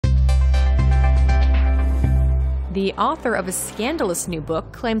The author of a scandalous new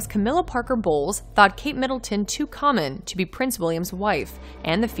book claims Camilla Parker-Bowles thought Kate Middleton too common to be Prince William's wife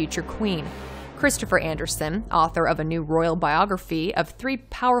and the future queen. Christopher Andersen, author of a new royal biography of three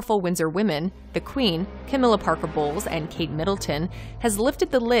powerful Windsor women, the Queen, Camilla Parker-Bowles, and Kate Middleton, has lifted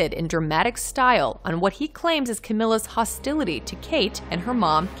the lid in dramatic style on what he claims is Camilla's hostility to Kate and her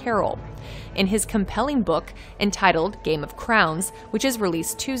mom, Carole. In his compelling book entitled Game of Crowns, which is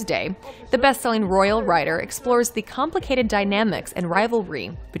released Tuesday, the best-selling royal writer explores the complicated dynamics and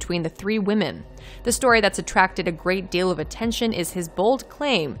rivalry between the three women. The story that's attracted a great deal of attention is his bold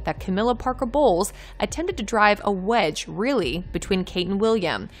claim that Camilla Parker-Bowles attempted to drive a wedge, really, between Kate and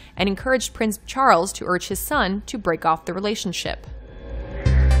William, and encouraged Prince Charles to urge his son to break off the relationship.